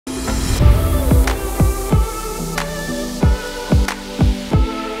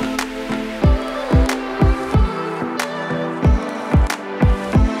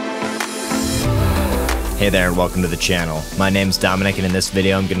Hey there and welcome to the channel. My name's Dominic and in this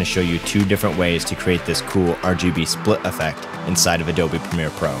video I'm going to show you two different ways to create this cool RGB split effect inside of Adobe Premiere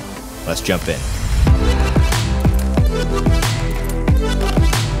Pro. Let's jump in.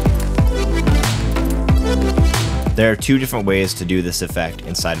 There are two different ways to do this effect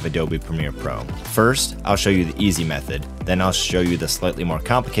inside of Adobe Premiere Pro. First, I'll show you the easy method, then I'll show you the slightly more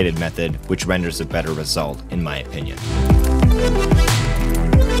complicated method which renders a better result in my opinion.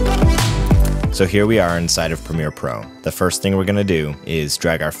 So here we are inside of Premiere Pro. The first thing we're going to do is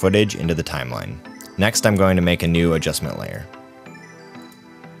drag our footage into the timeline. Next I'm going to make a new adjustment layer.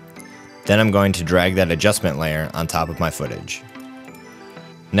 Then I'm going to drag that adjustment layer on top of my footage.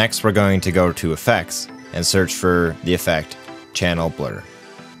 Next we're going to go to Effects and search for the effect Channel Blur.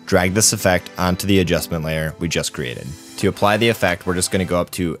 Drag this effect onto the adjustment layer we just created. To apply the effect, we're just going to go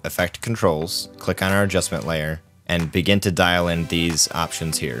up to Effect Controls, click on our adjustment layer, and begin to dial in these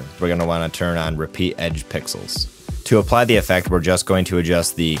options here. We're going to want to turn on Repeat Edge Pixels. To apply the effect, we're just going to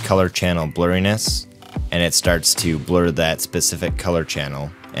adjust the color channel blurriness, and it starts to blur that specific color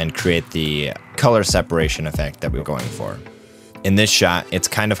channel and create the color separation effect that we're going for. In this shot, it's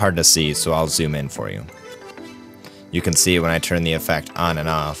kind of hard to see, so I'll zoom in for you. You can see when I turn the effect on and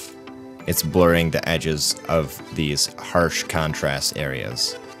off, it's blurring the edges of these harsh contrast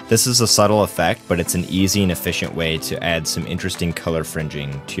areas. This is a subtle effect, but it's an easy and efficient way to add some interesting color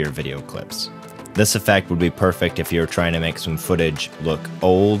fringing to your video clips. This effect would be perfect if you're trying to make some footage look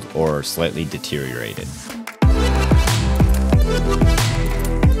old or slightly deteriorated.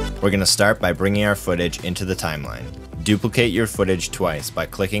 We're going to start by bringing our footage into the timeline. Duplicate your footage twice by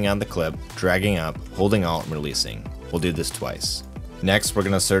clicking on the clip, dragging up, holding Alt and releasing. We'll do this twice. Next, we're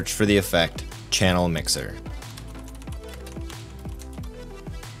going to search for the effect Channel Mixer.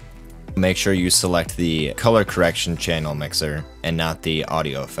 Make sure you select the color correction channel mixer and not the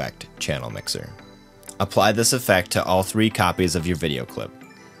audio effect channel mixer. Apply this effect to all three copies of your video clip.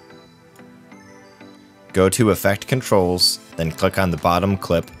 Go to Effect Controls, then click on the bottom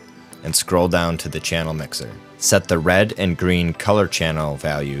clip and scroll down to the channel mixer. Set the red and green color channel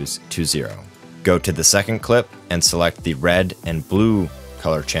values to 0. Go to the second clip and select the red and blue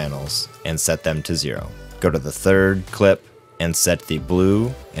color channels and set them to 0. Go to the third clip and set the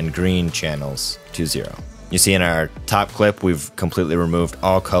blue and green channels to 0. You see in our top clip we've completely removed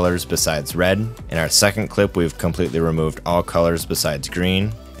all colors besides red. In our second clip we've completely removed all colors besides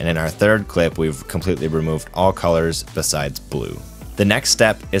green. And in our third clip we've completely removed all colors besides blue. The next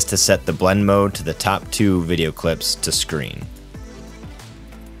step is to set the blend mode to the top two video clips to screen.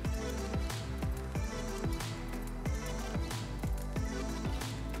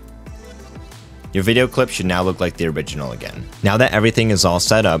 Your video clip should now look like the original again. Now that everything is all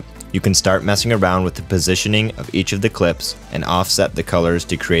set up, you can start messing around with the positioning of each of the clips and offset the colors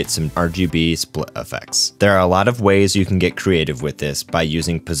to create some RGB split effects. There are a lot of ways you can get creative with this by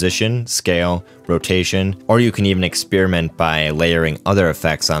using position, scale, rotation, or you can even experiment by layering other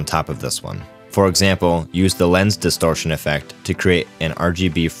effects on top of this one. For example, use the lens distortion effect to create an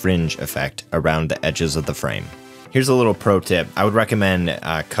RGB fringe effect around the edges of the frame. Here's a little pro tip. I would recommend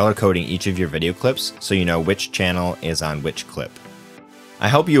color coding each of your video clips so you know which channel is on which clip. I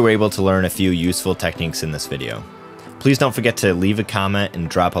hope you were able to learn a few useful techniques in this video. Please don't forget to leave a comment and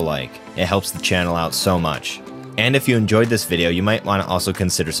drop a like. It helps the channel out so much. And if you enjoyed this video, you might want to also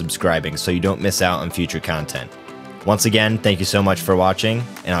consider subscribing so you don't miss out on future content. Once again, thank you so much for watching,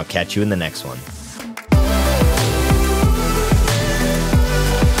 and I'll catch you in the next one.